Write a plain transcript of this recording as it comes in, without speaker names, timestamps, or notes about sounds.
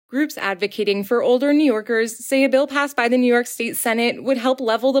Groups advocating for older New Yorkers say a bill passed by the New York State Senate would help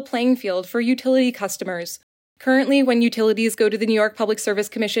level the playing field for utility customers. Currently, when utilities go to the New York Public Service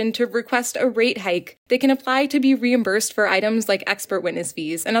Commission to request a rate hike, they can apply to be reimbursed for items like expert witness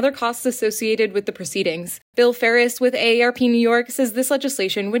fees and other costs associated with the proceedings. Bill Ferris with AARP New York says this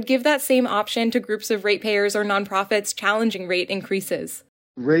legislation would give that same option to groups of ratepayers or nonprofits challenging rate increases.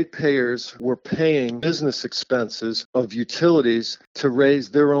 Ratepayers were paying business expenses of utilities to raise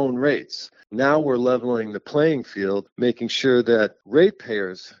their own rates. Now we're leveling the playing field, making sure that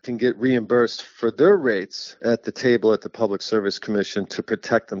ratepayers can get reimbursed for their rates at the table at the Public Service Commission to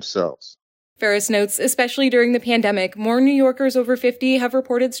protect themselves. Ferris notes, especially during the pandemic, more New Yorkers over 50 have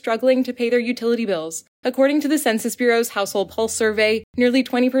reported struggling to pay their utility bills. According to the Census Bureau's Household Pulse survey, nearly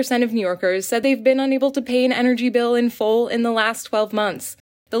 20% of New Yorkers said they've been unable to pay an energy bill in full in the last 12 months.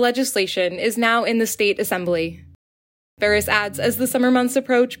 The legislation is now in the state assembly. Ferris adds, as the summer months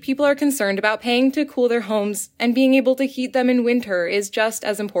approach, people are concerned about paying to cool their homes, and being able to heat them in winter is just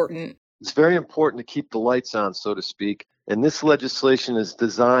as important. It's very important to keep the lights on, so to speak, and this legislation is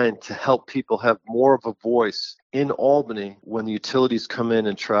designed to help people have more of a voice in Albany when the utilities come in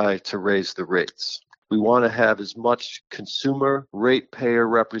and try to raise the rates. We want to have as much consumer ratepayer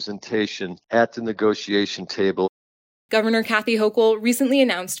representation at the negotiation table. Governor Kathy Hochul recently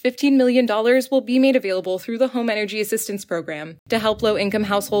announced $15 million will be made available through the Home Energy Assistance Program to help low-income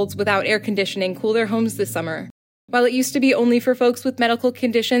households without air conditioning cool their homes this summer. While it used to be only for folks with medical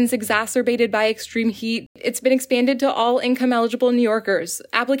conditions exacerbated by extreme heat, it's been expanded to all income-eligible New Yorkers.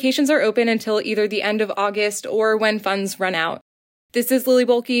 Applications are open until either the end of August or when funds run out. This is Lily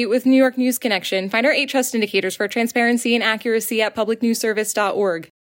Bolke with New York News Connection. Find our 8 trust indicators for transparency and accuracy at publicnewsservice.org.